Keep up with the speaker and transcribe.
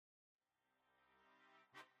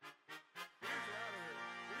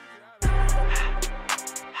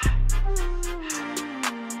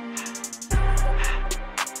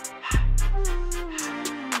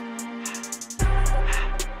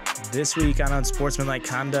This week on Unsportsmanlike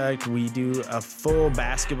Conduct, we do a full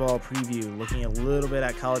basketball preview, looking a little bit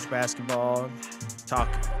at college basketball, talk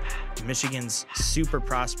Michigan's super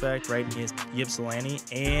prospect, right, Ypsilanti,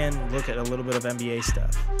 and look at a little bit of NBA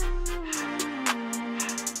stuff.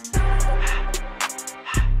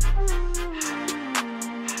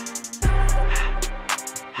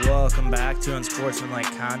 Welcome back to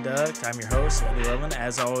Unsportsmanlike Conduct. I'm your host, Andy Levin.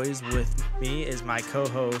 As always, with me is my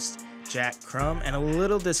co-host, Jack Crum. And a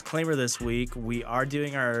little disclaimer this week, we are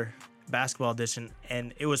doing our basketball edition,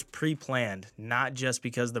 and it was pre-planned, not just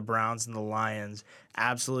because the Browns and the Lions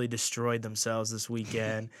absolutely destroyed themselves this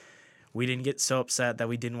weekend. We didn't get so upset that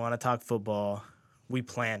we didn't want to talk football. We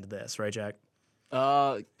planned this, right, Jack?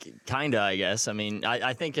 Kinda, I guess. I mean,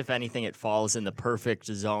 I think if anything, it falls in the perfect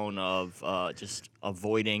zone of just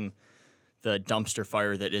avoiding the dumpster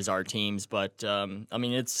fire that is our teams. But I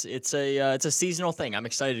mean, it's a seasonal thing. I'm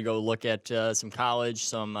excited to go look at some college,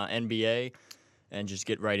 some NBA, and just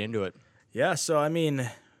get right into it. Yeah. So I mean,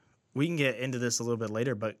 we can get into this a little bit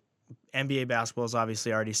later, but NBA basketball is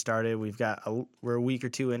obviously already started. We're a week or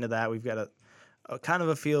two into that. We've got a kind of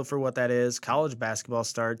a feel for what that is. College basketball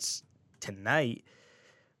starts tonight.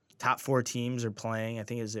 Top four teams are playing. I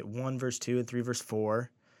think is it 1 versus 2 and 3 versus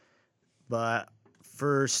 4. But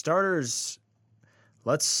for starters,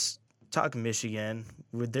 let's talk Michigan.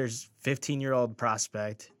 With their 15-year-old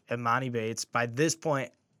prospect, Emoni Bates. By this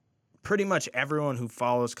point, pretty much everyone who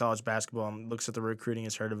follows college basketball and looks at the recruiting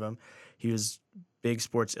has heard of him. He was big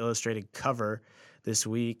Sports Illustrated cover this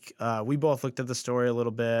week. We both looked at the story a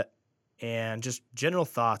little bit and just general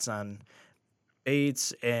thoughts on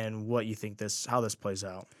Bates and what you think how this plays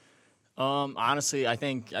out. Honestly, I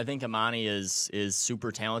think Emoni is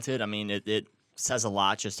super talented. I mean, it says a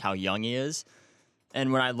lot just how young he is.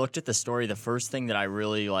 And when I looked at the story, the first thing that I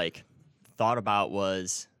really thought about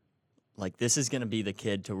was this is going to be the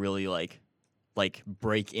kid to really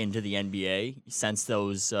break into the NBA since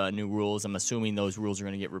those new rules. I'm assuming those rules are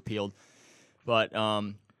going to get repealed. But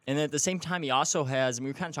and at the same time, he also has, and we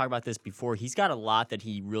were kind of talking about this before, he's got a lot that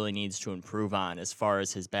he really needs to improve on as far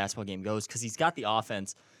as his basketball game goes, because he's got the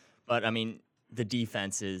offense, but, I mean, the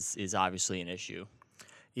defense is obviously an issue.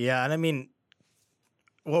 Yeah, and I mean,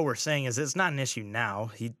 what we're saying is it's not an issue now.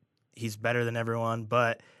 He's better than everyone,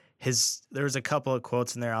 but there's a couple of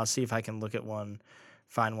quotes in there. I'll see if I can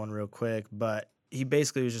find one real quick, but he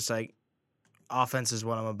basically was just like, offense is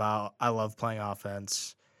what I'm about. I love playing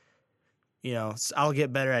offense. You know, I'll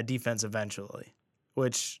get better at defense eventually,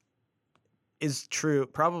 which is true,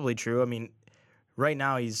 probably true. I mean, right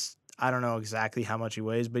now I don't know exactly how much he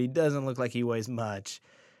weighs, but he doesn't look like he weighs much.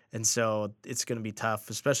 And so it's going to be tough,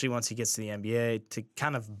 especially once he gets to the NBA, to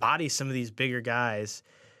kind of body some of these bigger guys.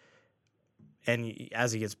 And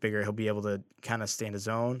as he gets bigger, he'll be able to kind of stand his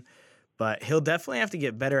own. But he'll definitely have to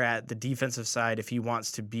get better at the defensive side if he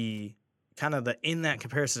wants to be kind of in that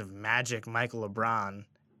comparison of Magic, Michael, LeBron.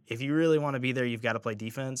 If you really want to be there, you've got to play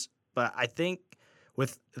defense. But I think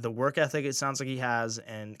with the work ethic it sounds like he has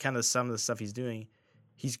and kind of some of the stuff he's doing,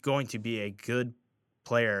 he's going to be a good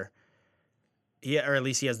player. Or at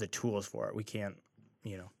least he has the tools for it. We can't,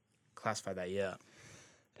 classify that yet.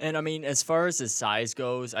 And, I mean, as far as his size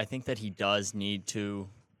goes, I think that he does need to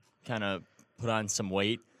kind of put on some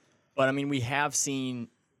weight. But, I mean, we have seen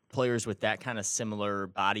players with that kind of similar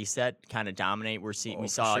body set kind of dominate. We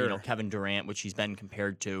saw sure. Kevin Durant, which he's been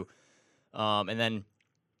compared to, and then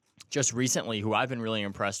just recently, who I've been really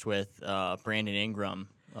impressed with, Brandon Ingram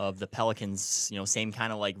of the Pelicans. Same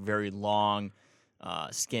kind of very long,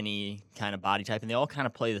 skinny kind of body type, and they all kind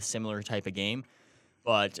of play the similar type of game.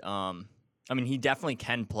 But I mean, he definitely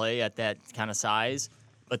can play at that kind of size.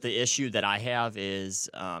 But the issue that I have is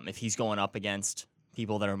if he's going up against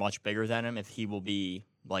people that are much bigger than him, if he will be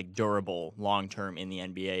durable long-term in the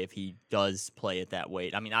NBA if he does play at that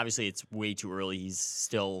weight. I mean, obviously it's way too early. He's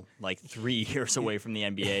still 3 years away from the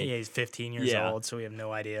NBA. Yeah, he's 15 years old, so we have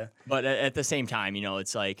no idea. But at the same time,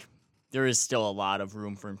 it's there is still a lot of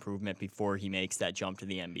room for improvement before he makes that jump to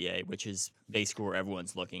the NBA, which is basically where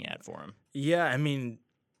everyone's looking at for him. Yeah, I mean,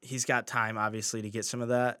 he's got time, obviously, to get some of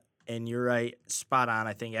that. And you're right, spot on.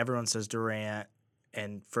 I think everyone says Durant,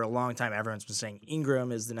 and for a long time, everyone's been saying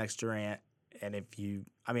Ingram is the next Durant. And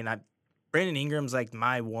Brandon Ingram's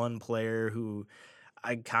my one player who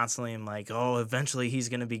I constantly am eventually he's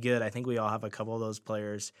going to be good. I think we all have a couple of those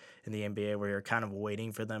players in the NBA where you're kind of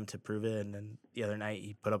waiting for them to prove it. And then the other night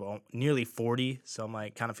he put up nearly 40. So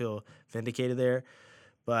I'm kind of feel vindicated there.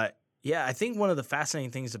 But yeah, I think one of the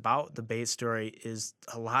fascinating things about the Bates story is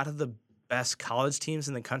a lot of the best college teams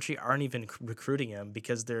in the country aren't even recruiting him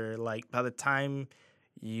because they're by the time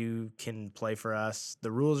You can play for us.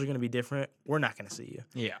 The rules are going to be different. We're not going to see you.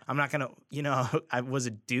 Yeah. I'm not going to, I was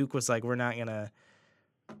a Duke was like, we're not going to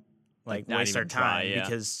Like, not waste our even time try, yeah.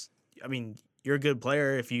 because, I mean, you're a good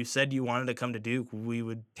player. If you said you wanted to come to Duke, we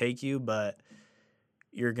would take you, but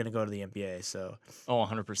you're going to go to the NBA. So, Oh,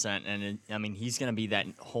 100%. And I mean, he's going to be that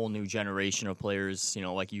whole new generation of players,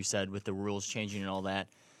 like you said, with the rules changing and all that.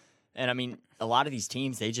 And I mean, a lot of these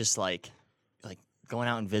teams, they just like going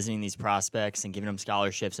out and visiting these prospects and giving them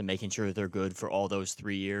scholarships and making sure that they're good for all those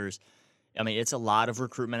 3 years. I mean, it's a lot of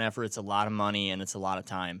recruitment effort, it's a lot of money, and it's a lot of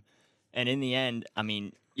time. And in the end, I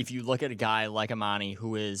mean, if you look at a guy like Amani,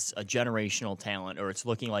 who is a generational talent, or it's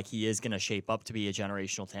looking like he is going to shape up to be a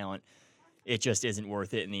generational talent, it just isn't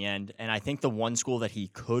worth it in the end. And I think the one school that he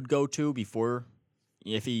could go to before,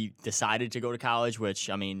 if he decided to go to college, which,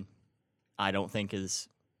 I mean, I don't think is,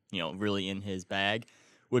 really in his bag,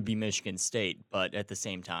 would be Michigan State. But at the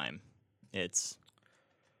same time, it's...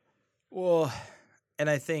 well, and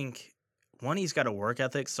I think, one, he's got a work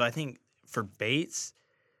ethic. So I think for Bates,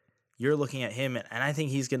 you're looking at him, and I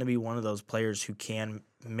think he's going to be one of those players who can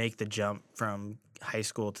make the jump from high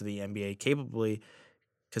school to the NBA capably,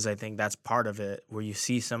 because I think that's part of it, where you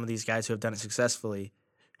see some of these guys who have done it successfully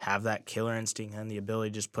have that killer instinct and the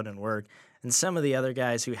ability to just put in work. And some of the other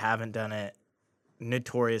guys who haven't done it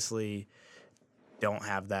notoriously don't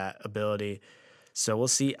have that ability. So we'll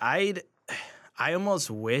see. I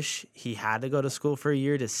almost wish he had to go to school for a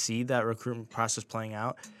year to see that recruitment process playing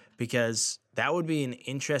out, because that would be an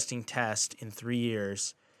interesting test in 3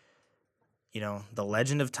 years. The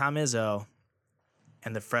legend of Tom Izzo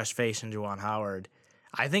and the fresh face in Juwan Howard.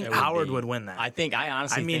 I think Howard would win that. I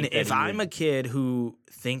honestly think that if I'm a kid who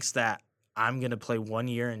thinks that I'm going to play 1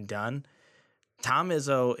 year and done, Tom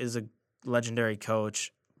Izzo is a legendary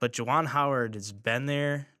coach, but Juwan Howard has been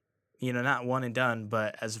there, not one and done,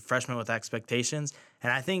 but as a freshman with expectations.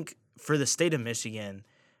 And I think for the state of Michigan,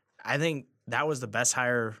 I think that was the best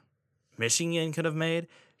hire Michigan could have made,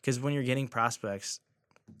 because when you're getting prospects,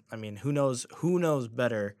 I mean, who knows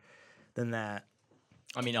better than that?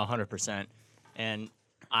 I mean, 100%. And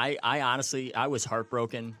I honestly, I was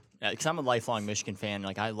heartbroken because I'm a lifelong Michigan fan.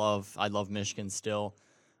 Like, I love Michigan still.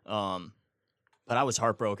 But I was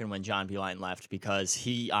heartbroken when John Beilein left, because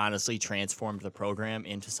he honestly transformed the program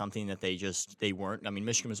into something that they weren't. I mean,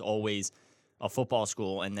 Michigan was always a football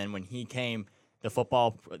school, and then when he came, the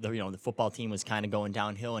football team was kind of going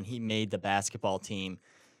downhill, and he made the basketball team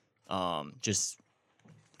just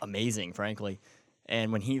amazing, frankly.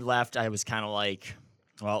 And when he left, I was kind of like,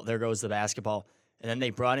 well, there goes the basketball. And then they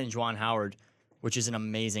brought in Juwan Howard, which is an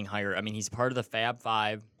amazing hire. I mean, he's part of the Fab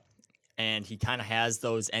Five, and he kind of has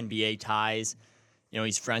those NBA ties.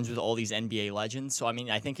 He's friends with all these NBA legends. So, I mean,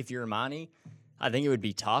 I think if you're Amani, I think it would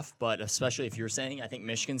be tough. But especially if you're saying, I think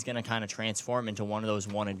Michigan's going to kind of transform into one of those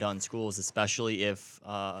one-and-done schools, especially if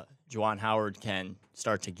Juwan Howard can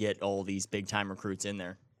start to get all these big-time recruits in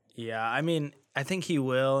there. Yeah, I mean, I think he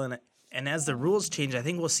will. And as the rules change, I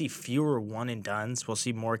think we'll see fewer one-and-dones. We'll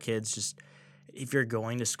see more kids just, if you're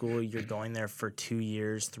going to school, you're going there for 2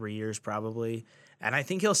 years, 3 years probably. And I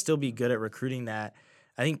think he'll still be good at recruiting that.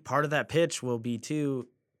 I think part of that pitch will be, too,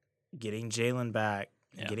 getting Jalen back,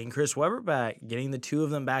 getting Chris Webber back, getting the two of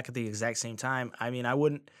them back at the exact same time. I mean,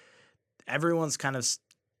 everyone's kind of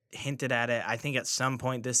hinted at it. I think at some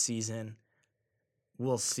point this season,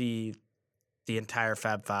 we'll see the entire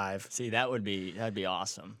Fab Five. See, that'd be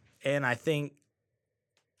awesome. And I think,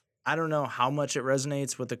 I don't know how much it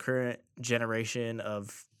resonates with the current generation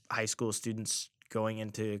of high school students going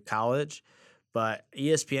into college, but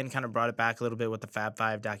ESPN kind of brought it back a little bit with the Fab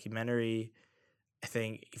Five documentary. I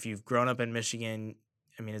think if you've grown up in Michigan,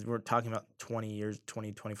 I mean, we're talking about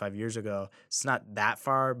 25 years ago. It's not that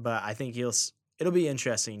far, but I think it'll be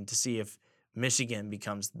interesting to see if Michigan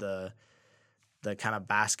becomes the kind of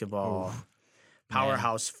basketball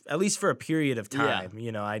powerhouse, at least for a period of time.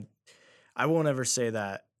 Yeah. I won't ever say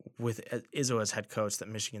that with Izzo as head coach that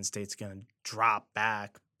Michigan State's going to drop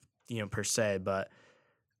back, per se. But,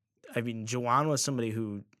 I mean, Juwan was somebody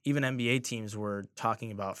who even NBA teams were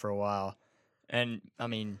talking about for a while. And, I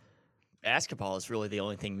mean, basketball is really the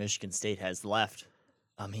only thing Michigan State has left,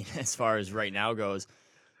 I mean, as far as right now goes.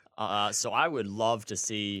 So I would love to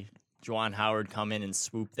see Juwan Howard come in and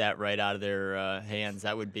swoop that right out of their hands.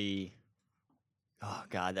 That would be, oh,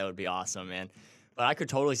 God, that would be awesome, man. But I could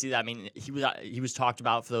totally see that. I mean, he was talked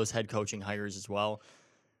about for those head coaching hires as well.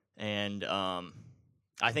 And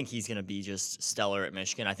I think he's going to be just stellar at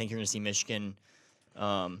Michigan. I think you're going to see Michigan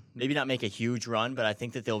maybe not make a huge run, but I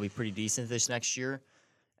think that they'll be pretty decent this next year.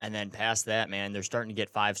 And then past that, man, they're starting to get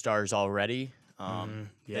 5 stars already.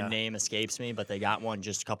 The name escapes me, but they got one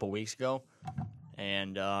just a couple weeks ago.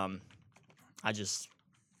 and I'm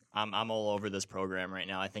all over this program right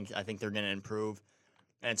now. I think they're going to improve,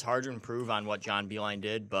 and it's hard to improve on what John Beeline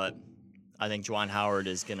did, but I think Juwan Howard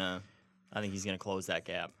he's gonna close that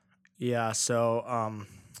gap. Yeah. So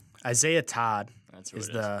Isaiah Todd That's who is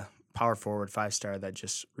it is. the power forward 5-star that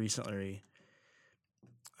just recently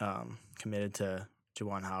committed to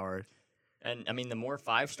Juwan Howard. And I mean, the more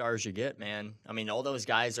 5-stars you get, man. I mean, all those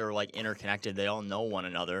guys are like interconnected. They all know one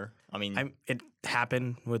another. I mean, It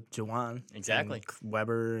happened with Juwan. Exactly. And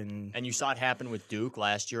Weber and you saw it happen with Duke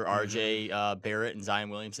last year. R.J. Barrett and Zion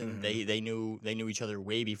Williamson. They knew each other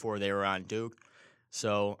way before they were on Duke.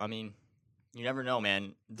 So I mean, you never know,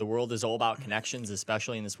 man. The world is all about connections,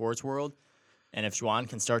 especially in the sports world. And if Juwan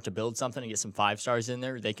can start to build something and get some 5-stars in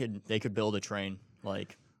there, they could build a train.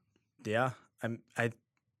 Like, yeah,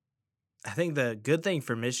 I think the good thing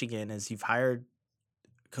for Michigan is you've hired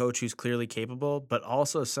a coach who's clearly capable, but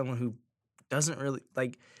also someone who doesn't really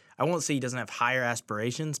like. I won't say he doesn't have higher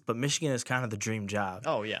aspirations, but Michigan is kind of the dream job.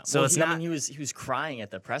 oh yeah. So well, it's I not mean, he was crying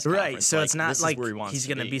at the press conference. right. So it's not this is like where he wants he's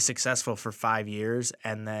to going to be successful for 5 years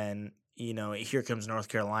and then here comes North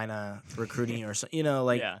Carolina recruiting or something.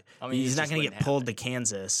 Yeah. I mean, he's it not just going to wouldn't get pulled happen. to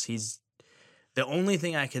Kansas. The only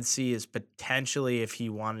thing I could see is potentially if he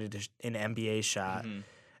wanted an NBA shot. Mhm.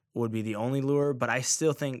 Would be the only lure, but I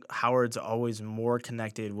still think Howard's always more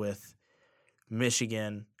connected with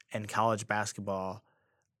Michigan and college basketball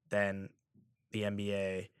than the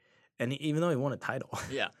NBA. And even though he won a title.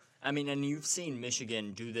 Yeah, I mean, and you've seen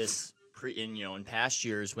Michigan do this in past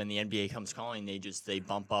years when the NBA comes calling, they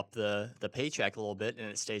bump up the paycheck a little bit and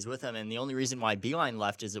it stays with them. And the only reason why Beeline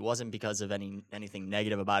left is it wasn't because of anything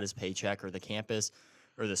negative about his paycheck or the campus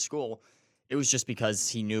or the school. It was just because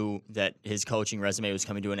he knew that his coaching resume was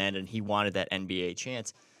coming to an end and he wanted that NBA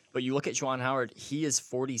chance. But you look at Juwan Howard, he is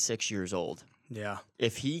 46 years old. Yeah.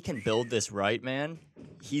 If he can build this right, man,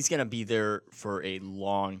 he's going to be there for a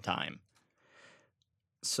long time.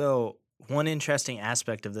 So one interesting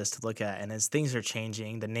aspect of this to look at, and as things are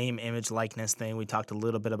changing, the name, image, likeness thing, we talked a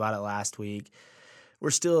little bit about it last week.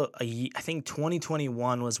 We're still, I think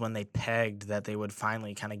 2021 was when they pegged that they would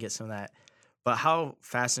finally kind of get some of that. But how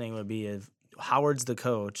fascinating would it be if Howard's the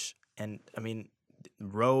coach, and I mean,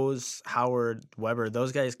 Rose, Howard, Weber,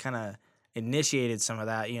 those guys kind of initiated some of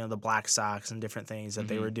that, the Black Sox and different things that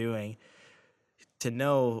they were doing. To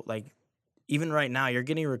know, like, even right now, you're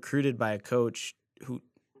getting recruited by a coach who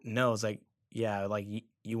knows, like, yeah, like,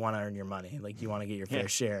 you want to earn your money. Like, you want to get your fair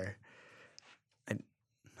share.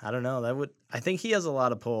 I don't know. I think he has a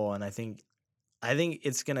lot of pull, and I think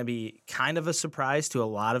it's going to be kind of a surprise to a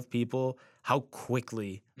lot of people how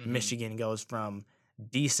quickly Michigan goes from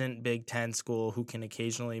decent Big Ten school who can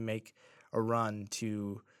occasionally make a run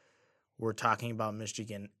to we're talking about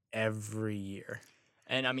Michigan every year.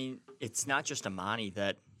 And, I mean, it's not just Amani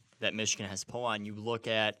that Michigan has pull on. You look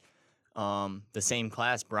at the same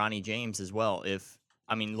class, Bronny James as well.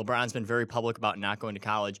 LeBron's been very public about not going to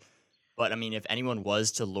college, but, I mean, if anyone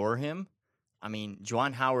was to lure him, I mean,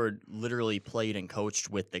 Juwan Howard literally played and coached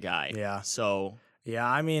with the guy. Yeah. So. Yeah,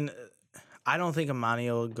 I mean, I don't think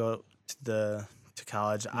Amani will go to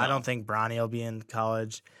college. No. I don't think Bronny will be in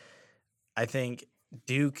college. I think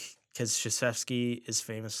Duke, because Krzyzewski is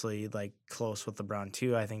famously like close with LeBron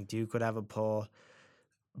too. I think Duke would have a pull.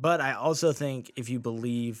 But I also think if you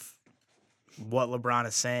believe what LeBron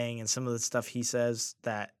is saying and some of the stuff he says,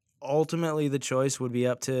 that ultimately the choice would be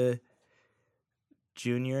up to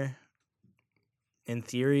Junior in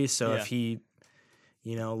theory. So if he,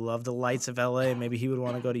 loved the lights of LA, maybe he would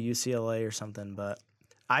want to go to UCLA or something. But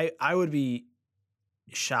I would be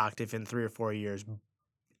shocked if in 3 or 4 years,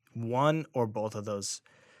 one or both of those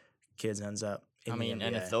kids ends up in the NBA.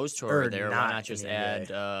 And if those two are there, why not just in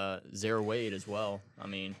the add Zaire Wade as well? I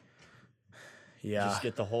mean, yeah, just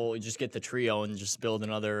get the trio and just build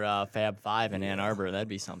another Fab Five in Ann Arbor. That'd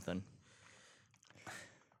be something.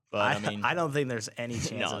 But I don't think there's any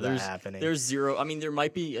chance of that happening. There's zero. I mean, there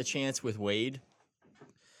might be a chance with Wade.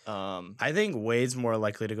 I think Wade's more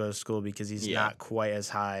likely to go to school because he's not quite as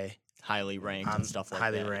highly ranked and stuff like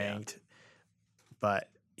highly that. Ranked, but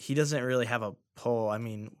he doesn't really have a pull. I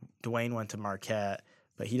mean, Dwayne went to Marquette,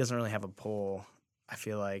 but he doesn't really have a pull, I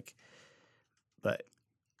feel like. But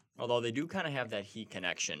although they do kind of have that Heat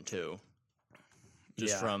connection too,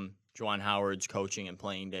 just from Juwan Howard's coaching and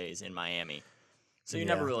playing days in Miami. So you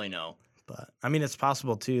never really know. But I mean, it's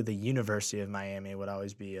possible too. The University of Miami would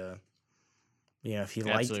always be a, if he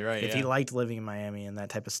liked he liked living in Miami and that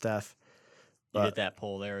type of stuff. You get that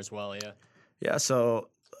pull there as well, yeah. Yeah. So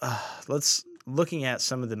looking at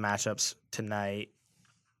some of the matchups tonight,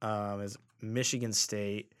 is Michigan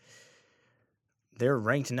State. They're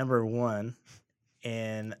ranked number 1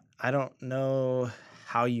 and I don't know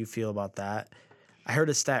how you feel about that. I heard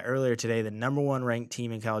a stat earlier today: the number one ranked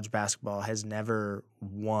team in college basketball has never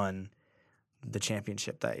won the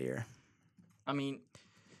championship that year. I mean,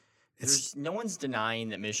 It's no one's denying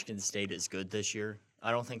that Michigan State is good this year.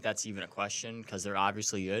 I don't think that's even a question because they're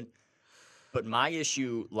obviously good. But my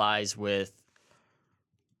issue lies with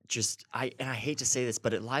and I hate to say this,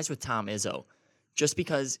 but it lies with Tom Izzo. Just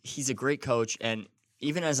because he's a great coach, and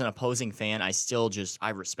even as an opposing fan, I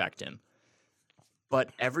respect him. But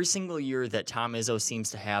every single year that Tom Izzo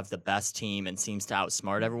seems to have the best team and seems to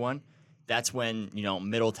outsmart everyone, that's when,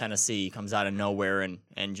 Middle Tennessee comes out of nowhere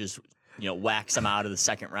and just, whacks them out of the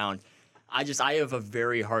second round. I have a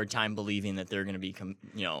very hard time believing that they're going to be,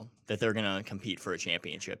 that they're going to compete for a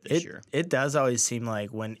championship this year. It does always seem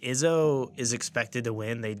like when Izzo is expected to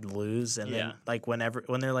win, they lose, and then like when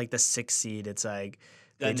they're like the 6th seed, it's like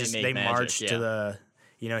they march to the,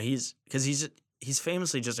 he's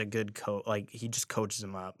famously just a good coach. Like he just coaches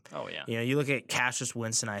them up. Oh yeah. You look at Cassius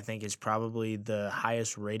Winston. I think is probably the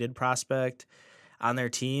highest rated prospect on their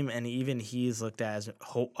team, and even he's looked at as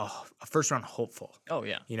a first round hopeful. Oh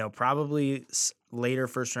yeah. Probably later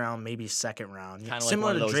first round, maybe second round. Kind of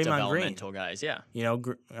similar like one of to those Draymond developmental Green. guys. Yeah.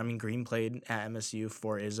 Green played at MSU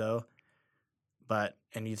for Izzo,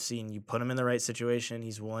 and you put him in the right situation,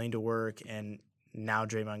 he's willing to work, and now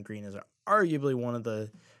Draymond Green is arguably one of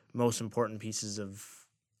the most important pieces of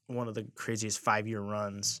one of the craziest 5-year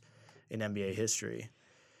runs in NBA history.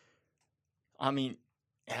 I mean,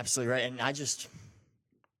 absolutely right. And I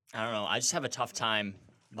don't know. I just have a tough time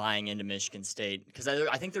buying into Michigan State because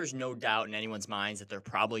I think there's no doubt in anyone's minds that they're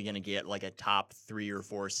probably going to get like a top 3 or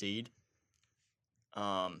 4 seed.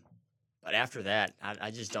 But after that,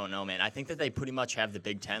 I just don't know, man. I think that they pretty much have the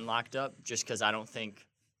Big Ten locked up just because I don't think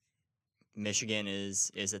Michigan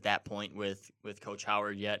is at that point with Coach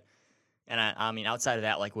Howard yet. And I mean, outside of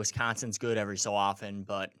that, like Wisconsin's good every so often,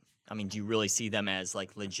 but I mean, do you really see them as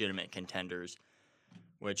like legitimate contenders?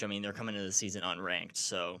 Which, I mean, they're coming into the season unranked,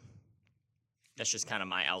 so that's just kind of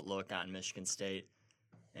my outlook on Michigan State.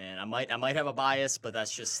 And I might have a bias, but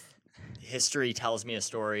that's just history tells me a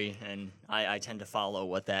story, and I tend to follow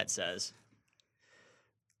what that says.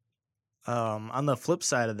 On the flip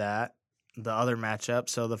side of that, the other matchup,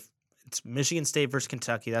 so it's Michigan State versus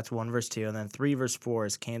Kentucky. That's 1 versus 2, and then 3 versus 4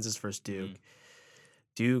 is Kansas versus Duke.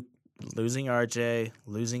 Duke losing RJ,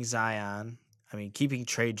 losing Zion. I mean, keeping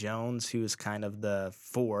Trey Jones, who was kind of the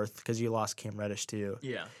 4th, because you lost Cam Reddish too.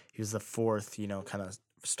 Yeah. He was the 4th, kind of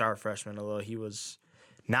star freshman, although he was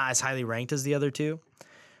not as highly ranked as the other two.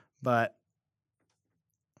 But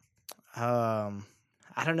I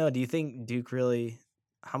don't know. Do you think Duke really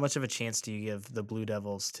 – how much of a chance do you give the Blue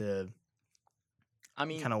Devils to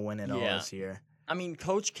kind of win it all this year? I mean,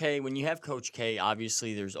 Coach K, when you have Coach K,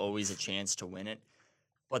 obviously there's always a chance to win it.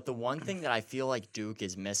 But the one thing that I feel like Duke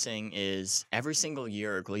is missing is every single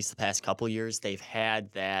year, or at least the past couple of years, they've had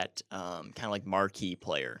that kind of like marquee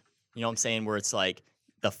player. You know what I'm saying? Where it's like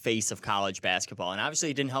the face of college basketball. And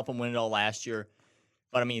obviously it didn't help them win it all last year.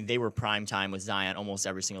 But, I mean, they were prime time with Zion almost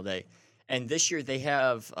every single day. And this year they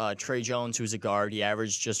have Trey Jones, who's a guard. He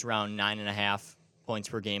averaged just around 9.5 points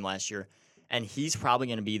per game last year. And he's probably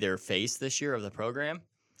going to be their face this year of the program.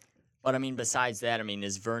 But, I mean, besides that, I mean,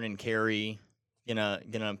 is Vernon Carey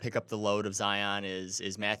gonna pick up the load of Zion?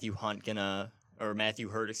 Is Matthew Hurt, gonna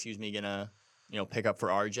pick up for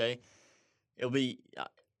RJ? It'll be.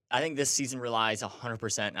 I think this season relies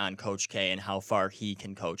 100% on Coach K and how far he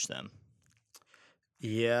can coach them.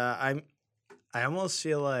 Yeah, I almost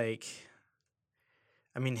feel like.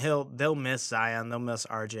 I mean, they'll miss Zion, they'll miss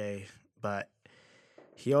RJ, but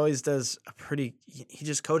he always does he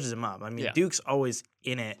just coaches him up. I mean, Duke's always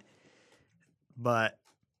in it, but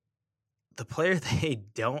the player they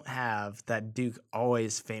don't have that Duke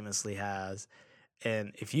always famously has,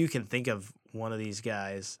 and if you can think of one of these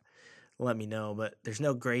guys, let me know. But there's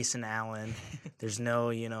no Grayson Allen. There's no,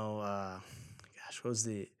 what was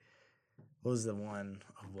the one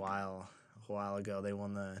a while ago? They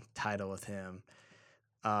won the title with him.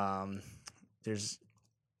 There's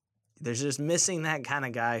just missing that kind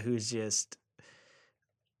of guy who's just.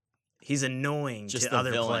 He's annoying just to other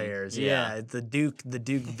villain. Players. Yeah, the Duke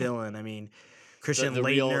villain. I mean, Christian the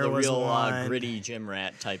Laettner real, was one. gritty gym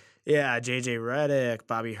rat type. Yeah, JJ Redick,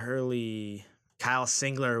 Bobby Hurley, Kyle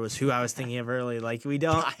Singler was who I was thinking of early. Like you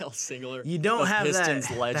don't have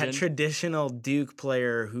that traditional Duke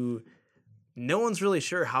player who no one's really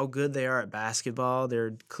sure how good they are at basketball.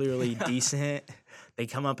 They're clearly decent. They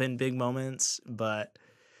come up in big moments, but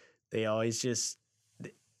they always just.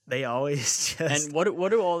 And what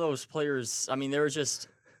do all those players? I mean, they were just,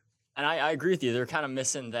 and I agree with you. They're kind of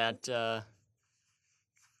missing that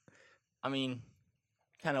I mean,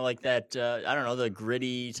 kind of like that. I don't know, the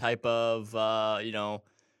gritty type of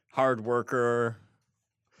hard worker,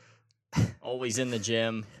 always in the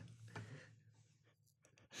gym.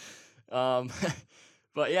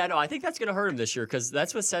 But yeah, no, I think that's gonna hurt him this year because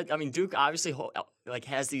that's what said. I mean, Duke obviously like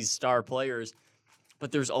has these star players,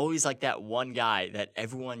 but there's always like that one guy that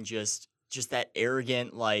everyone just that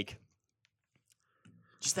arrogant like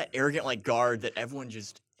guard that everyone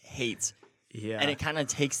just hates. Yeah. And it kind of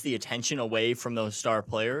takes the attention away from those star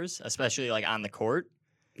players, especially like on the court.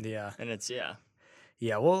 Yeah. And it's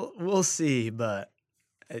Yeah, we'll see, but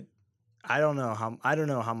I don't know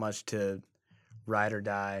how much to ride or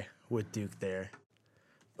die with Duke there.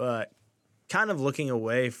 But kind of looking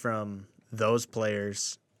away from those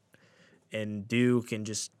players and Duke and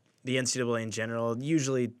just the NCAA in general,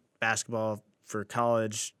 usually basketball for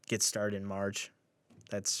college gets started in March.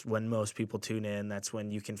 That's when most people tune in. That's when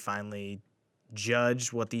you can finally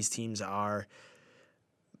judge what these teams are.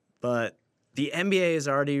 But the NBA is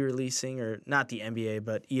already releasing, or not the NBA,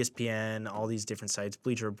 but ESPN, all these different sites,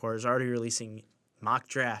 Bleacher Report is already releasing mock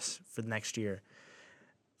drafts for the next year.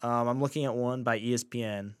 I'm looking at one by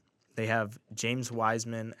ESPN. They have James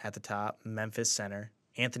Wiseman at the top, Memphis center,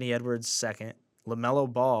 Anthony Edwards second,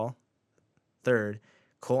 LaMelo Ball third,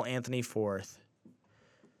 Cole Anthony fourth.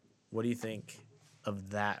 What do you think of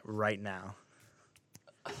that right now?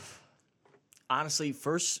 honestly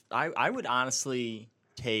first. I would honestly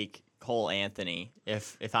take Cole Anthony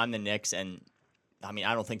if I'm the Knicks, and I mean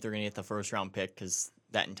I don't think they're gonna get the first round pick because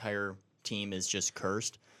that entire team is just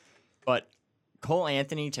cursed. But Cole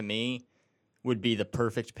Anthony to me would be the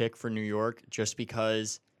perfect pick for New York just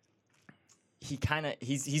because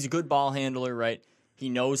he's a good ball handler, right? He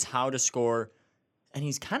knows how to score, and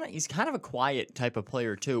he's kind of a quiet type of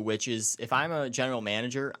player too, which is if I'm a general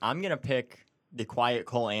manager, I'm going to pick the quiet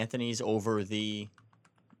Cole Anthony's over the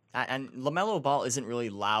and LaMelo Ball isn't really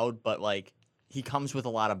loud, but like he comes with a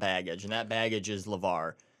lot of baggage, and that baggage is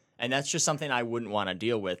LeVar. And that's just something I wouldn't want to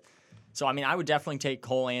deal with. So I mean, I would definitely take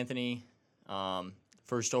Cole Anthony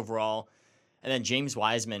first overall. And then James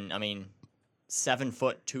Wiseman, I mean, 7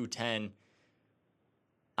 foot 210,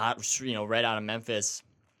 right out of Memphis.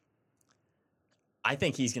 I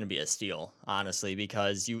think he's going to be a steal, honestly,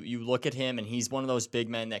 because you look at him and he's one of those big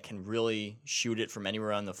men that can really shoot it from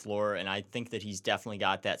anywhere on the floor. And I think that he's definitely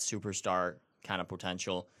got that superstar kind of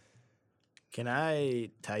potential. Can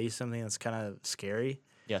I tell you something that's kind of scary?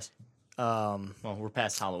 Yes. Well, we're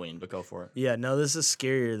past Halloween, but go for it. Yeah, no, this is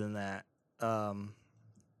scarier than that.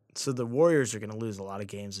 So the Warriors are going to lose a lot of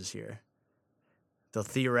games this year. They'll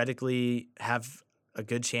theoretically have a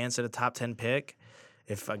good chance at a top 10 pick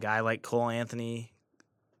if a guy like Cole Anthony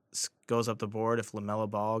goes up the board, if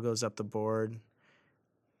LaMelo Ball goes up the board.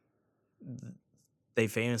 They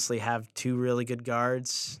famously have two really good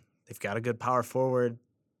guards. They've got a good power forward.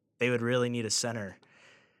 They would really need a center.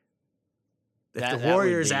 If the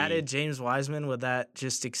Warriors added James Wiseman, would that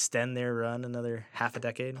just extend their run another half a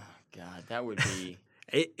decade? Oh, God, that would be...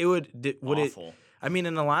 It would awful. It? I mean,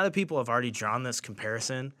 and a lot of people have already drawn this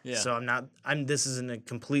comparison. Yeah. So this isn't a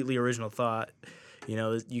completely original thought. You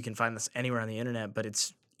know, you can find this anywhere on the internet, but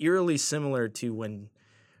it's eerily similar to when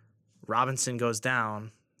Robinson goes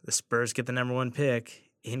down, the Spurs get the number 1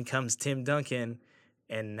 pick, in comes Tim Duncan,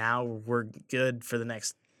 and now we're good for the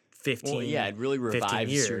next 15 years. Well, yeah, it really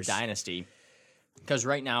revives your dynasty. Because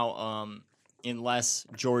right now, unless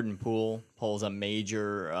Jordan Poole pulls a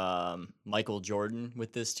major Michael Jordan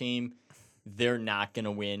with this team, they're not going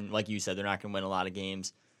to win. Like you said, they're not going to win a lot of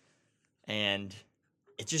games. And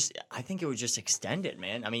I think it would just extend it,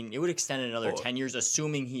 man. I mean, it would extend it another 10 years,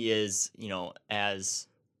 assuming he is, what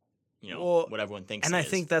everyone thinks and he I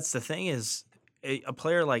is. think that's the thing is a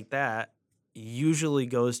player like that usually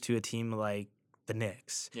goes to a team like the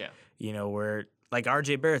Knicks. Yeah. You know, where like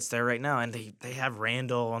RJ Barrett's there right now, and they have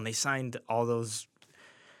Randall, and they signed all those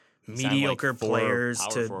mediocre players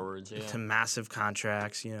to massive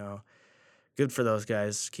contracts. You know, good for those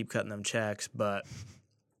guys. Keep cutting them checks, but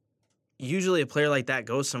usually a player like that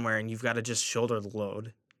goes somewhere, and you've got to just shoulder the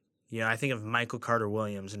load. You know, I think of Michael Carter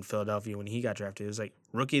Williams in Philadelphia when he got drafted. It was like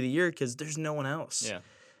rookie of the year because there's no one else. Yeah.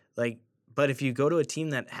 But if you go to a team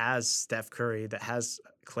that has Steph Curry, that has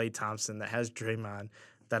Klay Thompson, that has Draymond,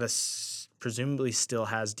 that presumably still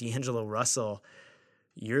has D'Angelo Russell,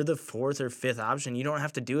 you're the 4th or 5th option. You don't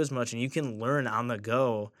have to do as much, and you can learn on the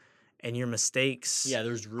go, and your mistakes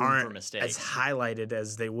there's room for mistakes. As highlighted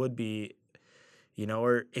as they would be, you know,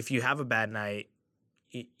 or if you have a bad night,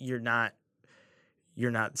 it's not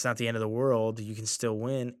the end of the world. You can still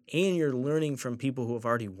win, and you're learning from people who have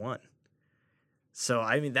already won. So,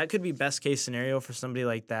 I mean, that could be best case scenario for somebody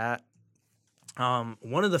like that.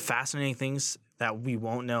 One of the fascinating things that we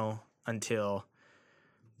won't know until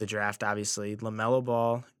the draft, obviously, LaMelo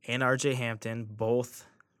Ball and RJ Hampton both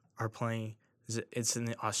are playing. It's in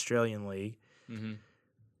the Australian League. Mm-hmm.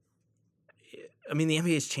 I mean, the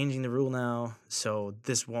NBA is changing the rule now, so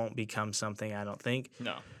this won't become something, I don't think.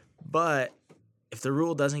 No. But if the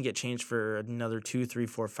rule doesn't get changed for another 2, 3,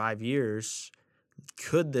 4, 5 years,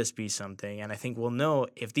 could this be something? And I think we'll know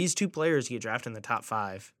if these two players get drafted in the top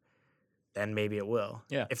 5, then maybe it will.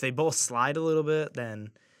 Yeah. If they both slide a little bit,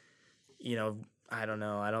 then, I don't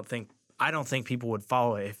know. I don't think people would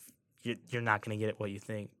follow it if you're not going to get it what you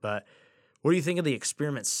think. But what do you think of the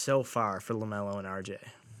experiment so far for LaMelo and RJ?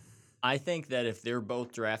 I think that if they're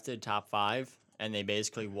both drafted top 5 and they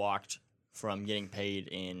basically walked from getting paid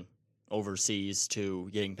in overseas to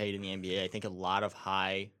getting paid in the NBA, I think a lot of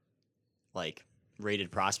high,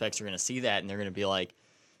 rated prospects are going to see that and they're going to be like,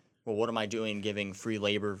 well, what am I doing giving free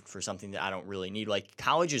labor for something that I don't really need? Like,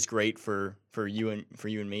 college is great for you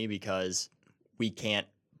and me because we can't,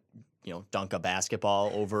 dunk a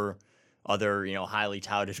basketball over other, highly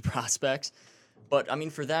touted prospects. But I mean,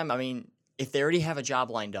 for them, if they already have a job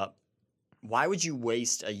lined up, why would you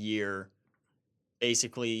waste a year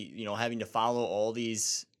basically, having to follow all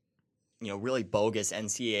these, really bogus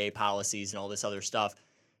NCAA policies and all this other stuff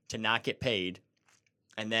to not get paid?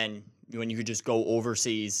 And then when you could just go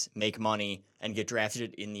overseas, make money, and get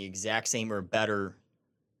drafted in the exact same or better,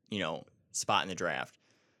 spot in the draft.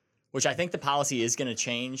 Which I think the policy is going to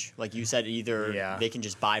change. Like you said, either they can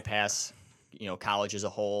just bypass, college as a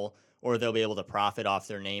whole, or they'll be able to profit off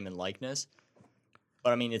their name and likeness.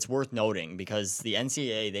 But, it's worth noting because the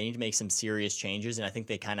NCAA, they need to make some serious changes, and I think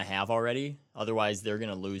they kind of have already. Otherwise, they're going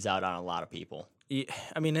to lose out on a lot of people. Yeah,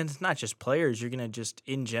 and it's not just players. You're going to just,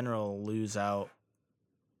 in general, lose out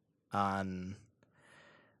on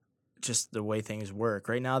just the way things work.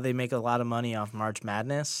 Right now, they make a lot of money off March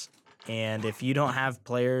Madness, and if you don't have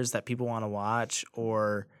players that people want to watch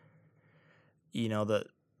or, the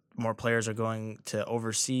more players are going to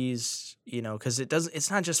overseas, because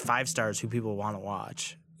it's not just 5 stars who people want to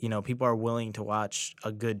watch. People are willing to watch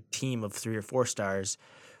a good team of 3 or 4 stars,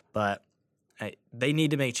 but they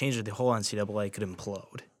need to make changes. The whole NCAA could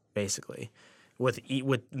implode, basically, with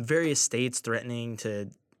various states threatening to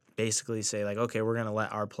basically say, like, okay, we're going to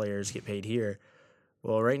let our players get paid here.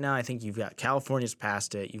 Well, right now, I think you've got California's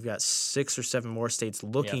passed it. You've got 6 or 7 more states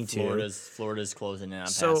looking to. Florida's closing in on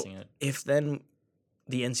so passing it. If then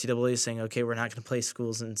the NCAA is saying, okay, we're not going to play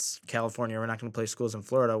schools in California, we're not going to play schools in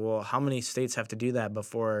Florida. Well, how many states have to do that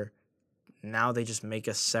before now they just make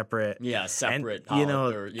a separate, entity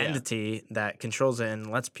that controls it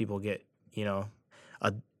and lets people get,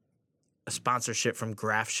 a sponsorship from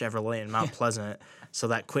Graf Chevrolet in Mount Pleasant so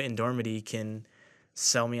that Quentin Dormady can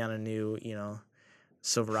sell me on a new,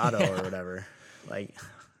 Silverado or whatever.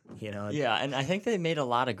 Yeah, and I think they made a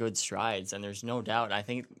lot of good strides, and there's no doubt. I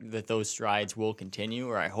think that those strides will continue,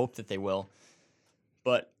 or I hope that they will.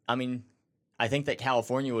 But, I think that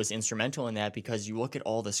California was instrumental in that because you look at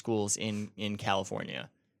all the schools in California,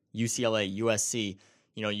 UCLA, USC,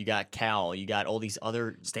 you got Cal, you got all these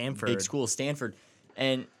other Stanford. Big schools, Stanford.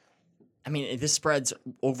 And, this spreads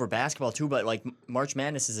over basketball too, but, March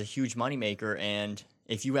Madness is a huge moneymaker, and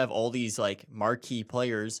if you have all these, marquee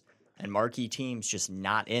players and marquee teams just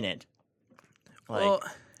not in it.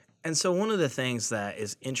 And so one of the things that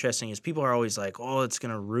is interesting is people are always like, oh, it's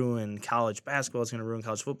going to ruin college basketball. It's going to ruin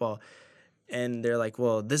college football. And they're like,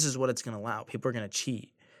 well, this is what it's going to allow. People are going to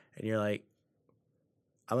cheat. And you're like,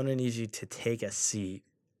 I'm going to need you to take a seat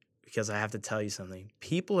because I have to tell you something.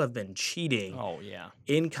 People have been cheating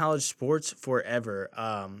in college sports forever.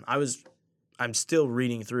 I'm still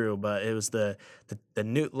reading through, but it was the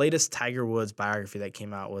new latest Tiger Woods biography that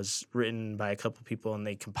came out was written by a couple people, and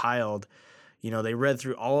they compiled, they read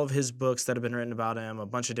through all of his books that have been written about him, a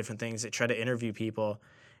bunch of different things. They tried to interview people,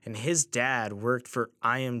 and his dad worked for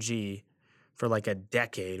IMG for like a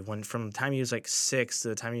decade. From the time he was 6 to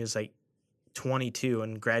the time he was 22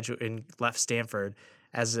 and left Stanford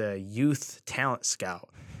as a youth talent scout,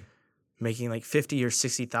 making $50,000 or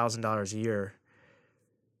 $60,000 a year.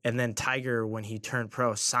 And then Tiger, when he turned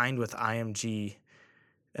pro, signed with IMG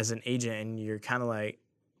as an agent. And you're kind of like,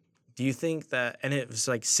 do you think that, and it was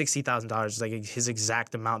 $60,000, his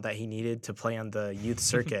exact amount that he needed to play on the youth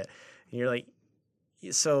circuit. And you're like,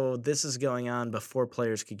 so this is going on before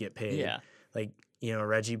players could get paid. Yeah.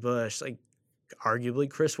 Reggie Bush, arguably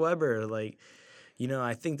Chris Webber.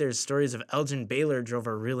 I think there's stories of Elgin Baylor drove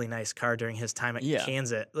a really nice car during his time at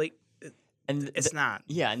Kansas. And it's not.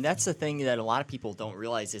 Yeah, and that's the thing that a lot of people don't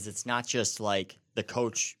realize is it's not just the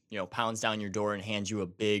coach, pounds down your door and hands you a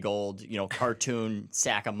big old, cartoon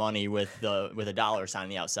sack of money with a dollar sign on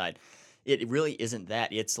the outside. It really isn't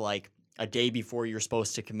that. It's like a day before you're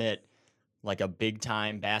supposed to commit, like a big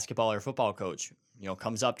time basketball or football coach,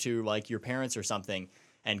 comes up to like your parents or something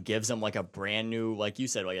and gives them like a brand new, like you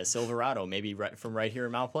said, like a Silverado, maybe from right here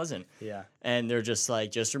in Mount Pleasant. Yeah. And they're just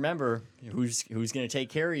like, just remember who's going to take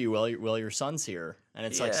care of you while your son's here. And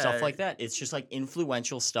it's like stuff like that. It's just like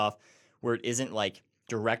influential stuff where it isn't like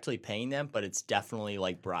directly paying them, but it's definitely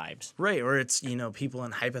like bribes. Right. Or it's, people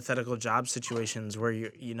in hypothetical job situations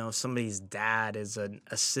where somebody's dad is an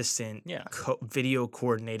assistant video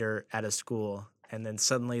coordinator at a school, and then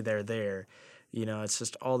suddenly they're there. It's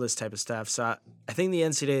just all this type of stuff. So I think the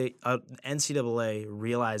NCAA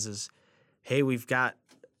realizes, hey, we've got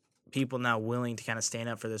people now willing to kind of stand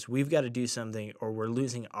up for this. We've got to do something, or we're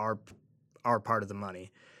losing our part of the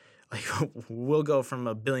money. Like, we'll go from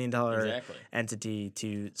 $1 billion entity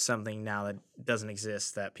to something now that doesn't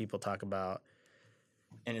exist that people talk about.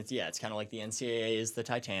 And it's kind of like the NCAA is the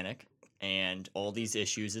Titanic, and all these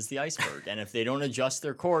issues is the iceberg. And if they don't adjust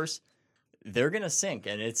their course, they're gonna sink.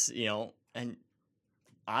 And it's and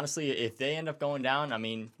honestly, if they end up going down, I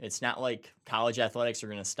mean, it's not like college athletics are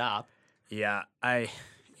gonna stop. Yeah, I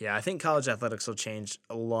think college athletics will change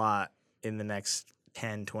a lot in the next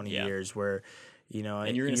 10, 20 years, where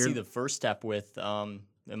and you're going to see the first step with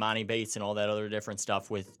Imani Bates and all that other different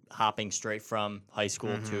stuff with hopping straight from high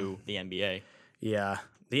school to the NBA. Yeah.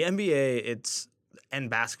 The NBA, and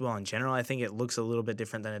basketball in general, I think it looks a little bit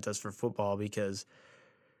different than it does for football, because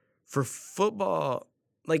for football,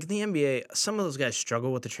 like the NBA, some of those guys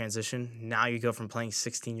struggle with the transition. Now you go from playing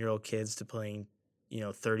 16-year-old kids to playing,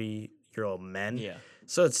 30-year-old men. Yeah.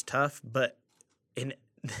 So it's tough, but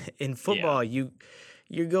in football, you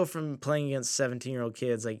go from playing against 17-year-old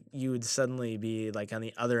kids, like you would suddenly be like on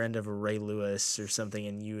the other end of a Ray Lewis or something,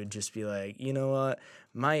 and you would just be like, you know what,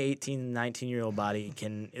 my 18, 19-year-old body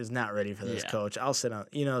is not ready for this, coach. I'll sit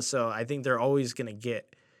on, so I think they're always going to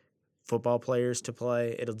get football players to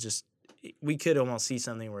play. We could almost see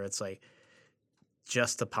something where it's like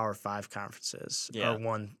just the Power 5 conferences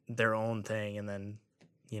are their own thing, and then,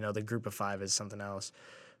 the group of 5 is something else.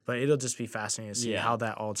 But it'll just be fascinating to see how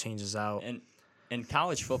that all changes out. And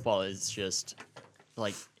college football is just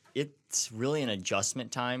like, it's really an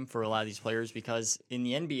adjustment time for a lot of these players, because in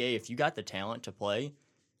the NBA, if you got the talent to play,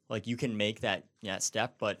 like you can make that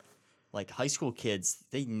step. But like high school kids,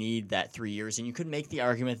 they need that 3 years, and you could make the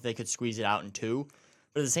argument that they could squeeze it out in 2.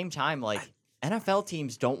 But at the same time, like NFL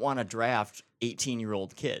teams don't want to draft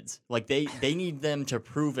 18-year-old kids. Like they need them to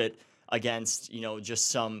prove it against, just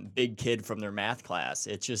some big kid from their math class.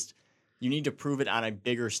 It's just, you need to prove it on a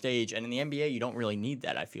bigger stage, and in the NBA, you don't really need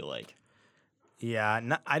that, I feel like.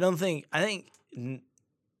 Yeah, I think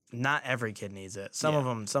not every kid needs it. Some of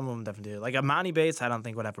them definitely do. Like Imani Bates, I don't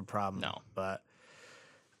think would have a problem. No. But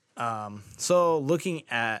so looking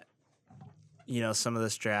at some of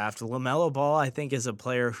this draft, LaMelo Ball, I think, is a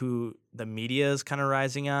player who the media is kind of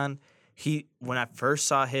rising on. When I first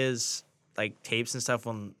saw his like tapes and stuff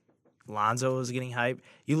when Lonzo was getting hype,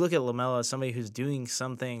 you look at LaMelo as somebody who's doing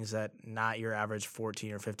some things that not your average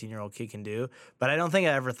 14 or 15-year-old kid can do. But I don't think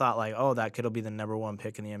I ever thought like, oh, that could be the number 1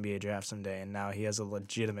 pick in the NBA draft someday, and now he has a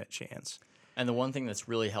legitimate chance. And the one thing that's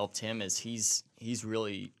really helped him is he's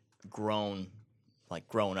really grown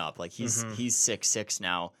up. Like he's 6'6"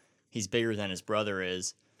 now. He's bigger than his brother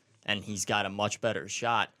is, and he's got a much better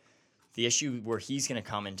shot. The issue where he's going to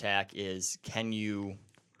come and tack is, can you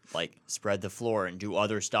like spread the floor and do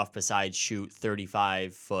other stuff besides shoot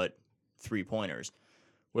 35-foot 3-pointers,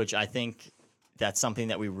 which I think that's something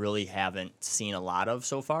that we really haven't seen a lot of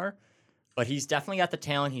so far. But he's definitely got the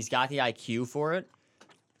talent. He's got the IQ for it.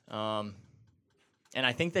 And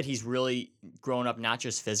I think that he's really grown up, not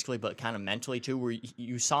just physically, but kind of mentally too, where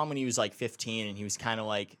you saw him when he was like 15 and he was kind of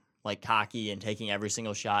like cocky and taking every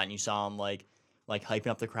single shot, and you saw him like hyping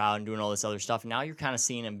up the crowd and doing all this other stuff. Now you're kind of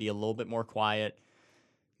seeing him be a little bit more quiet.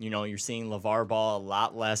 You're seeing LeVar Ball a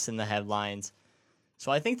lot less in the headlines.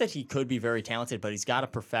 So I think that he could be very talented, but he's got to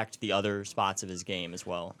perfect the other spots of his game as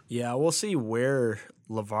well. Yeah, we'll see where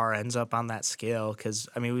LeVar ends up on that scale, because,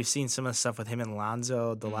 I mean, we've seen some of the stuff with him and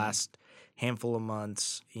Lonzo the last handful of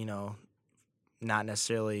months, not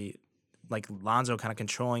necessarily like Lonzo kind of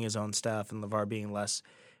controlling his own stuff and LeVar being less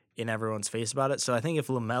in everyone's face about it. So I think if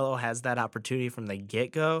LaMelo has that opportunity from the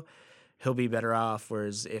get-go, he'll be better off.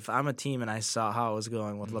 Whereas if I'm a team and I saw how it was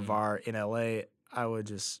going with LeVar in LA, I would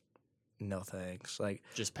just, no thanks. Like,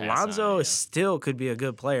 just pass Lonzo on, still could be a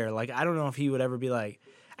good player. Like, I don't know if he would ever be like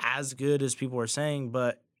as good as people were saying,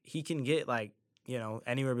 but he can get like,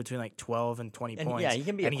 anywhere between like 12 and 20 And points. yeah, he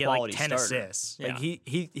can be and a he get like quality 10 starter. assists. Yeah. Like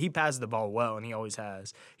he passes the ball well, and he always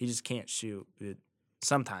has. He just can't shoot.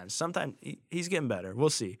 Sometimes he's getting better. We'll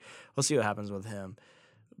see. We'll see what happens with him.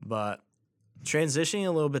 But transitioning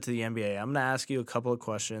a little bit to the NBA, I'm going to ask you a couple of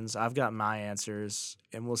questions. I've got my answers,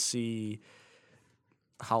 and we'll see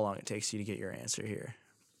how long it takes you to get your answer here,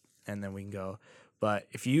 and then we can go. But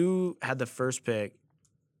if you had the first pick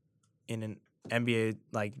in an NBA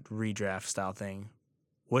like redraft style thing,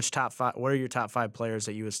 what are your top 5 players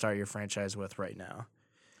that you would start your franchise with right now?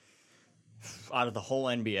 Out of the whole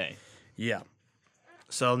NBA. Yeah.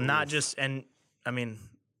 So not just, and I mean,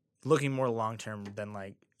 looking more long term than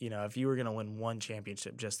like, if you were going to win one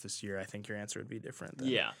championship just this year, I think your answer would be different.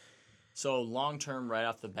 Yeah. So long term, right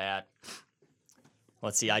off the bat,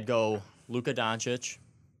 let's see. I'd go Luka Doncic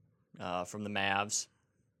from the Mavs.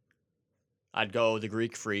 I'd go the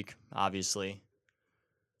Greek Freak, obviously.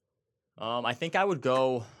 I'd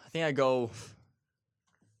go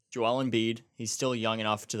Joel Embiid. He's still young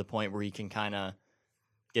enough to the point where he can kind of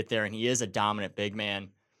get there, and he is a dominant big man.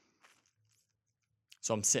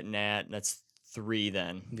 So I'm sitting that's 3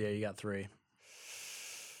 then. Yeah, you got 3.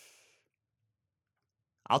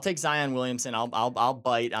 I'll take Zion Williamson. I'll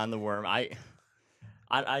bite on the worm. I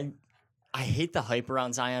hate the hype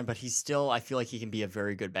around Zion, but I feel like he can be a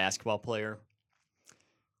very good basketball player.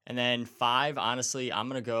 And then 5, honestly,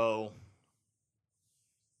 I'll go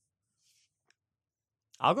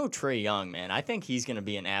Trae Young, man. I think he's going to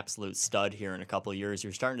be an absolute stud here in a couple of years.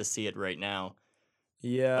 You're starting to see it right now.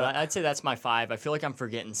 Yeah. But I'd say that's my 5. I feel like I'm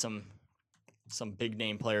forgetting some big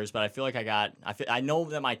name players, but I feel like I know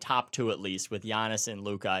that my top 2 at least with Giannis and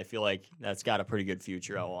Luka, I feel like that's got a pretty good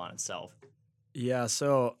future all on itself. Yeah,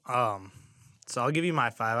 so I'll give you my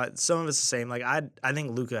 5. Some of it's the same. Like I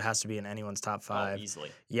think Luka has to be in anyone's top 5. Oh, easily.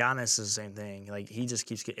 Giannis is the same thing. Like he just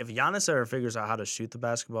keeps if Giannis ever figures out how to shoot the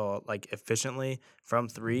basketball like efficiently from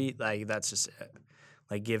 3, like that's just it.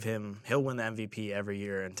 Like he'll win the MVP every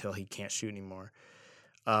year until he can't shoot anymore.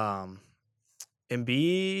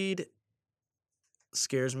 Embiid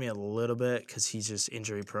scares me a little bit because he's just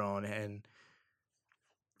injury prone, and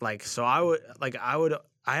like so I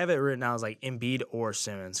have it written down as like Embiid or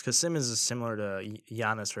Simmons, because Simmons is similar to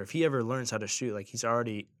Giannis, where if he ever learns how to shoot, like he's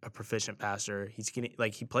already a proficient passer. He's getting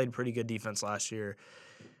he played pretty good defense last year.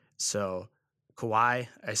 So Kawhi,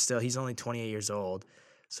 he's only 28 years old.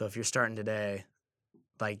 So if you're starting today,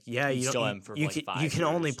 like you can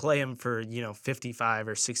only play him for 55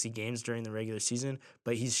 or 60 games during the regular season,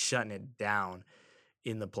 but he's shutting it down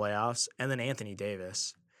in the playoffs. And then Anthony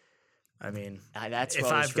Davis. I mean,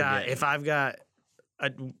 if I've got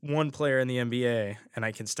one player in the NBA and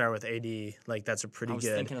I can start with AD, like that's a pretty good.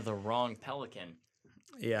 I was thinking of the wrong Pelican.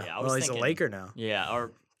 Yeah. Well, he's a Laker now. Yeah.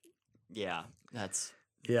 That's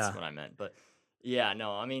what I meant. But yeah,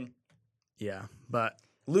 no, I mean. Yeah, but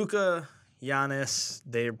Luka, Giannis,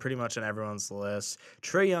 they're pretty much on everyone's list.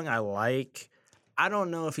 Trae Young, I like. I don't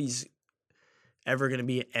know if he's ever going to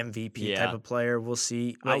be an MVP type of player. We'll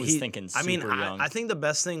see. I was thinking super young. I think the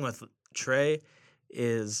best thing with Trae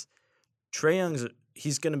is Trae Young's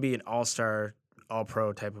he's going to be an all-star,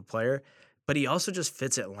 all-pro type of player, but he also just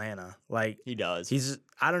fits Atlanta. Like he does.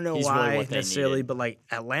 I don't know why really necessarily, but like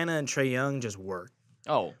Atlanta and Trae Young just work.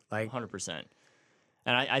 Oh, like 100%.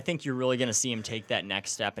 And I think you're really going to see him take that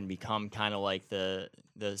next step and become kind of like the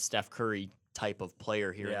Steph Curry type of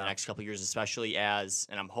player here in the next couple of years, especially and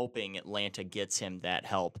I'm hoping Atlanta gets him that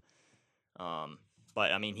help.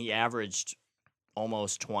 But I mean, he averaged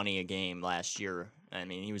almost 20 a game last year. I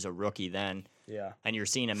mean, he was a rookie then. Yeah. And you're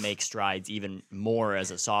seeing him make strides even more as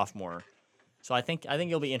a sophomore. So I think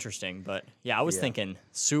it'll be interesting. But yeah, I was thinking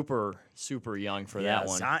super, super young for that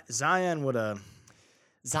one. Zion would have.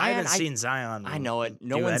 I haven't seen Zion. I know it.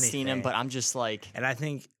 No one's seen him, but I'm just like. And I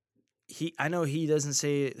think I know he doesn't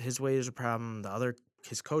say his weight is a problem.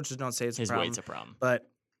 His coaches don't say it's a problem. His weight's a problem. But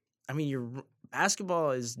I mean, your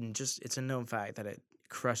basketball is it's a known fact that it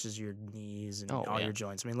crushes your knees and your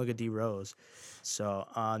joints. I mean, look at D Rose. So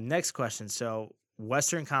next question. So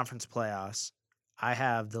Western Conference playoffs. I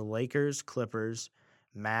have the Lakers, Clippers,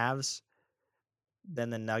 Mavs,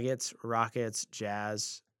 then the Nuggets, Rockets,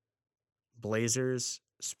 Jazz, Blazers,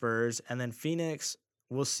 Spurs, and then Phoenix.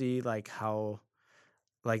 We'll see how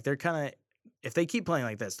they're kind of, if they keep playing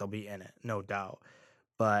like this, they'll be in it, no doubt.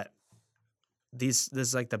 But this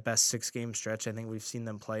is like the best 6-game stretch I think we've seen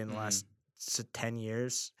them play in the last 10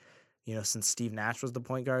 years, since Steve Nash was the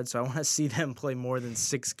point guard. So I want to see them play more than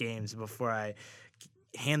 6 games before I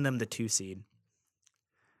hand them the 2 seed.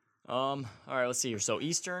 All right, let's see here. So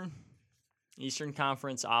Eastern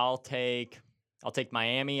Conference, I'll take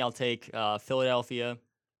Miami. I'll take Philadelphia.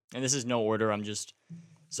 and this is no order. I'm just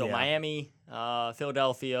Miami,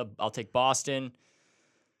 Philadelphia. I'll take Boston,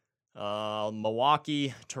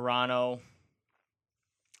 Milwaukee, Toronto,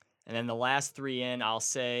 and then the last three in. I'll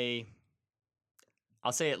say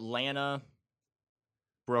Atlanta,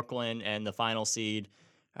 Brooklyn, and the final seed,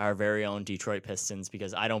 our very own Detroit Pistons,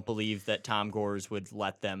 because I don't believe that Tom Gores would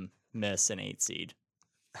let them miss an 8 seed.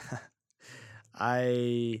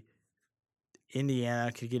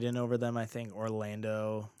 Indiana could get in over them, I think.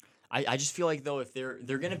 Orlando. I just feel like, though, if they're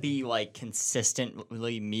going to be like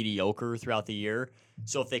consistently mediocre throughout the year,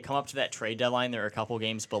 so if they come up to that trade deadline, they're a couple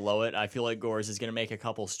games below it, I feel like Gores is going to make a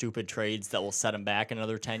couple stupid trades that will set them back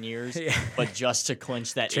another 10 years, but just to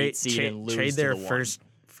clinch that 8 seed and lose trade their to the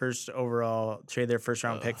first overall, trade their first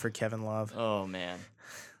round pick for Kevin Love. Oh, man.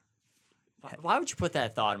 Why would you put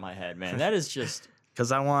that thought in my head, man? That is just...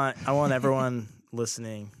 Because I want everyone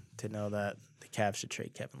listening to know that the Cavs should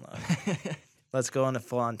trade Kevin Love. Let's go into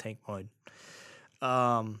full-on tank mode.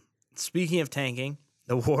 Speaking of tanking,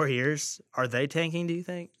 the Warriors, are they tanking, do you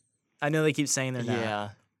think? I know they keep saying they're not. Yeah.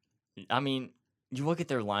 I mean, you look at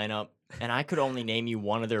their lineup, and I could only name you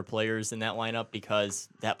one of their players in that lineup because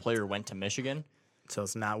that player went to Michigan. So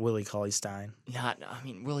it's not Willie Cauley-Stein.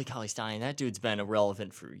 Willie Cauley-Stein, that dude's been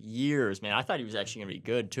irrelevant for years, man. I thought he was actually going to be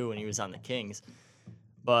good, too, when he was on the Kings.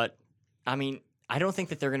 But, I mean, I don't think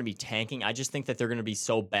that they're going to be tanking. I just think that they're going to be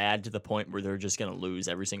so bad to the point where they're just going to lose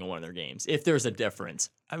every single one of their games, if there's a difference.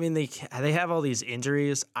 I mean, they have all these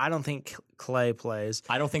injuries. I don't think Clay plays.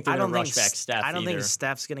 I don't think they're going to rush back Steph I don't think either.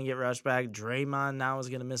 Steph's going to get rushed back. Draymond now is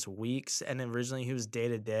going to miss weeks, and originally he was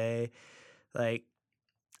day-to-day. Like,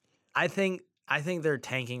 I think they're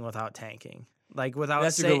tanking without tanking. Like, without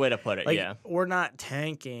That's a good way to put it, like, yeah. We're not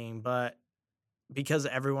tanking, but because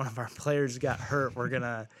every one of our players got hurt, we're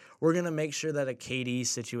gonna make sure that a KD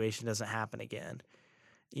situation doesn't happen again.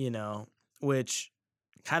 Which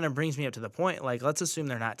kind of brings me up to the point. Like, let's assume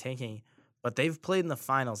they're not tanking, but they've played in the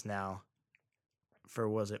finals now for,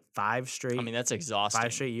 was it 5 straight? I mean, that's exhausting.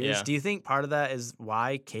 5 straight years. Yeah. Do you think part of that is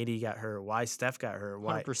why KD got hurt, why Steph got hurt,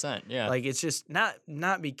 why 100%, yeah. Like, it's just not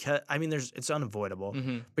because, I mean, it's unavoidable,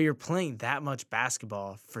 but you're playing that much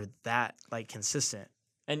basketball for that, like, consistent.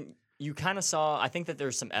 And you kind of saw, I think that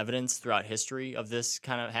there's some evidence throughout history of this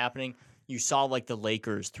kind of happening. You saw, like, the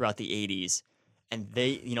Lakers throughout the 80s, and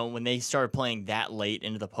they, when they started playing that late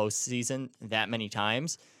into the postseason that many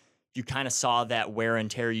times, you kind of saw that wear and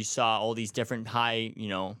tear. You saw all these different high,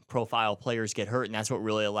 profile players get hurt, and that's what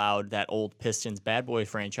really allowed that old Pistons bad boy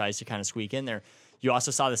franchise to kind of squeak in there. You also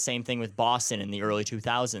saw the same thing with Boston in the early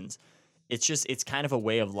 2000s. It's kind of a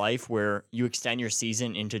way of life where you extend your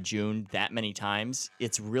season into June that many times.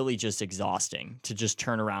 It's really just exhausting to just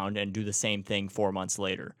turn around and do the same thing 4 months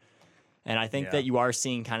later. And I think that you are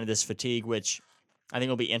seeing kind of this fatigue, which I think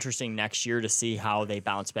will be interesting next year to see how they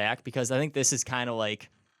bounce back, because I think this is kind of like,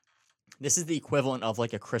 this is the equivalent of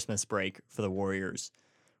like a Christmas break for the Warriors,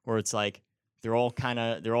 where it's like they're all kind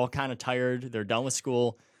of tired, they're done with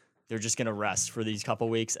school. They're just gonna rest for these couple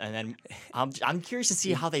weeks, and then I'm curious to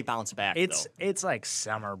see how they bounce back. It's like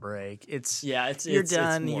summer break. You're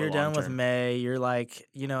done. You're done with May. You're like,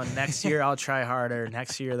 next year I'll try harder.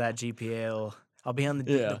 Next year that GPA I'll be on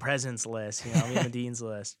the president's list. I'll be on the dean's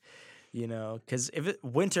list. Because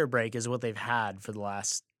winter break is what they've had for the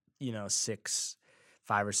last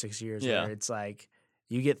 5 or 6 years. Yeah. Where it's like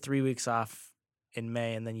you get 3 weeks off in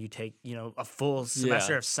May, and then you take, a full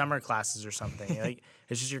semester of summer classes or something. Like,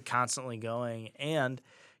 it's just you're constantly going. And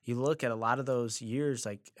you look at a lot of those years,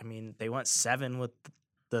 like, I mean, they went 7 with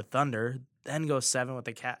the Thunder, then go 7 with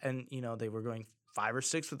the Cavs, and, they were going 5 or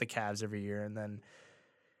 6 with the Cavs every year, and then,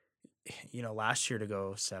 last year to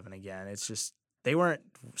go 7 again. It's just they weren't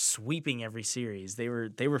sweeping every series. They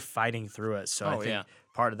were fighting through it. So I think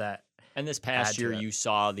part of that. And this past year, you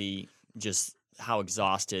saw how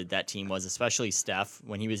exhausted that team was, especially Steph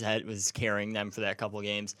when he was carrying them for that couple of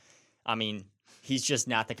games. I mean, he's just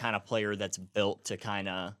not the kind of player that's built to kind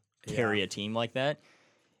of carry a team like that.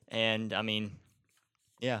 And I mean,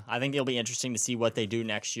 I think it'll be interesting to see what they do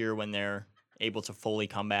next year when they're able to fully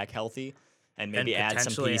come back healthy and maybe add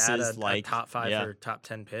some pieces like a top 5 or top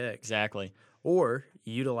 10 pick. Exactly. Or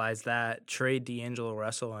utilize that, trade D'Angelo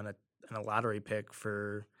Russell and a lottery pick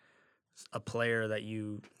for a player that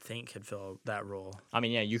you think could fill that role. I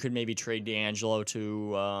mean, you could maybe trade D'Angelo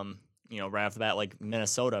to, right off the bat, like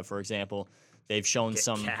Minnesota, for example. They've shown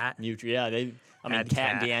some Cat. Cat and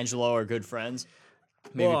D'Angelo are good friends.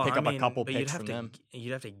 Maybe pick up a couple picks from them.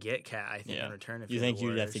 You'd have to get Cat, I think, in return. You think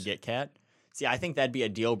you'd have to get Cat? See, I think that'd be a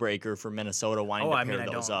deal breaker for Minnesota wanting to pair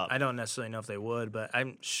those up. I don't necessarily know if they would, but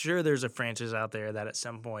I'm sure there's a franchise out there that at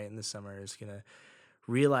some point in the summer is going to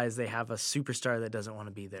realize they have a superstar that doesn't want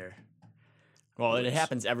to be there. Well, it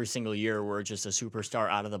happens every single year where just a superstar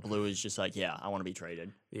out of the blue is just like, yeah, I want to be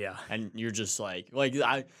traded. Yeah. And you're just like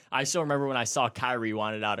I still remember when I saw Kyrie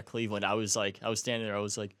wanted out of Cleveland. I was standing there. I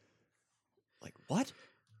was like, what?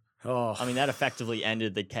 Oh, I mean, that effectively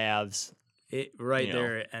ended the Cavs. it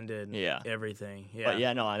there it ended everything. Yeah. But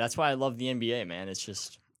yeah, no, that's why I love the NBA, man. It's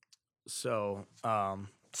just So,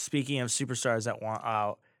 speaking of superstars that want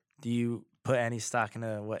out, do you put any stock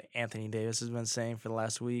into what Anthony Davis has been saying for the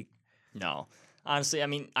last week? no. Honestly, I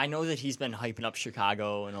mean, I know that he's been hyping up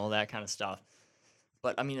Chicago and all that kind of stuff.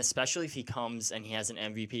 But I mean, especially if he comes and he has an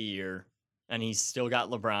MVP year and he's still got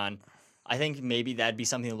LeBron, I think maybe that'd be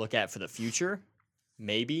something to look at for the future.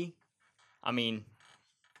 Maybe. I mean,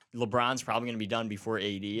 LeBron's probably going to be done before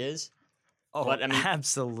AD is. Oh, but, I mean,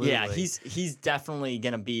 absolutely. Yeah, he's definitely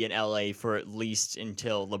going to be in LA for at least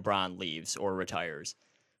until LeBron leaves or retires.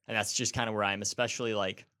 And that's just kind of where I am, especially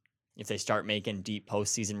like if they start making deep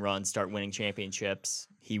postseason runs, start winning championships,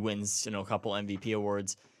 he wins, a couple MVP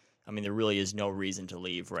awards. I mean, there really is no reason to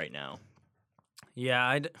leave right now. Yeah,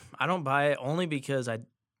 I don't buy it only because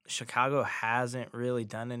Chicago hasn't really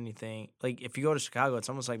done anything. Like, if you go to Chicago, it's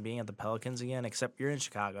almost like being at the Pelicans again, except you're in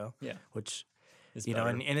Chicago. Yeah. Which, It's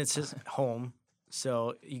and it's his home.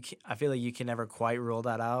 So I feel like you can never quite rule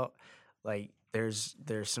that out. Like, there's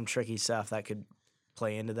some tricky stuff that could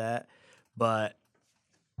play into that. But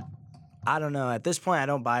I don't know. At this point, I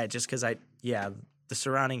don't buy it just because the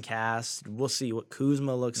surrounding cast, we'll see what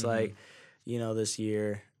Kuzma looks like, this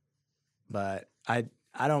year. But I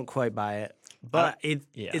don't quite buy it. But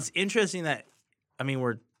it's interesting that, I mean,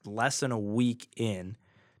 we're less than a week in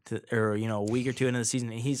or a week or two into the season,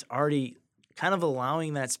 and he's already kind of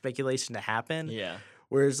allowing that speculation to happen. Yeah.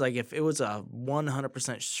 Whereas, like, if it was a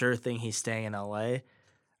 100% sure thing he's staying in LA,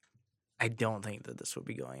 I don't think that this would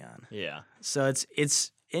be going on. Yeah. So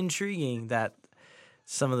it's intriguing that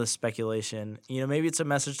some of the speculation, maybe it's a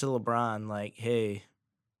message to LeBron, like, hey,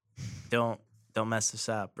 don't mess this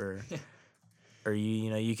up, or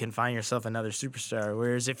you can find yourself another superstar.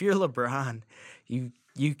 Whereas if you're LeBron,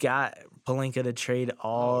 you got Pelinka to trade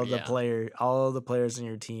all the players in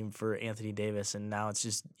your team for Anthony Davis, and now it's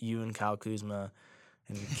just you and Kyle Kuzma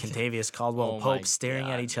and Kentavious Caldwell-Pope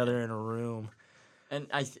staring at each other in a room. And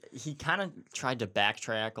he kind of tried to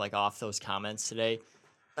backtrack off those comments today,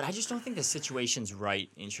 but I just don't think the situation's right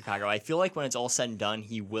in Chicago. I feel like when it's all said and done,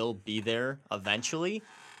 he will be there eventually,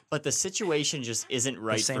 but the situation just isn't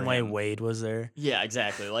right. The same for way him. Wade was there. Yeah,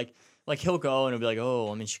 exactly. Like he'll go and he'll be like, "Oh,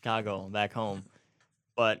 I'm in Chicago, I'm back home."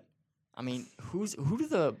 But I mean, who do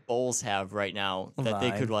the Bulls have right now that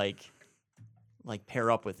they could pair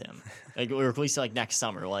up with him, or at least next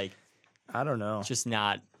summer? I don't know. Just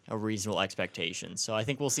not a reasonable expectation. So I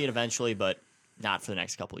think we'll see it eventually, but not for the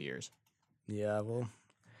next couple of years. Yeah, well,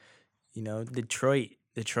 Detroit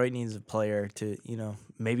needs a player to,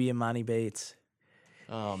 maybe Imani Bates.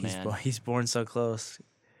 Oh, man. He's born so close.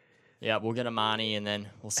 Yeah, we'll get Imani, and then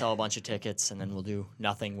we'll sell a bunch of tickets, and then we'll do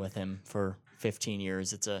nothing with him for 15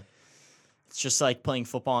 years. It's just like playing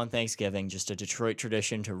football on Thanksgiving, just a Detroit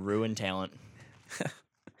tradition to ruin talent.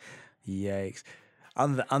 Yikes.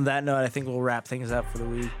 On that note, I think we'll wrap things up for the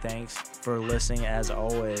week. Thanks for listening, as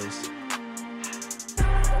always.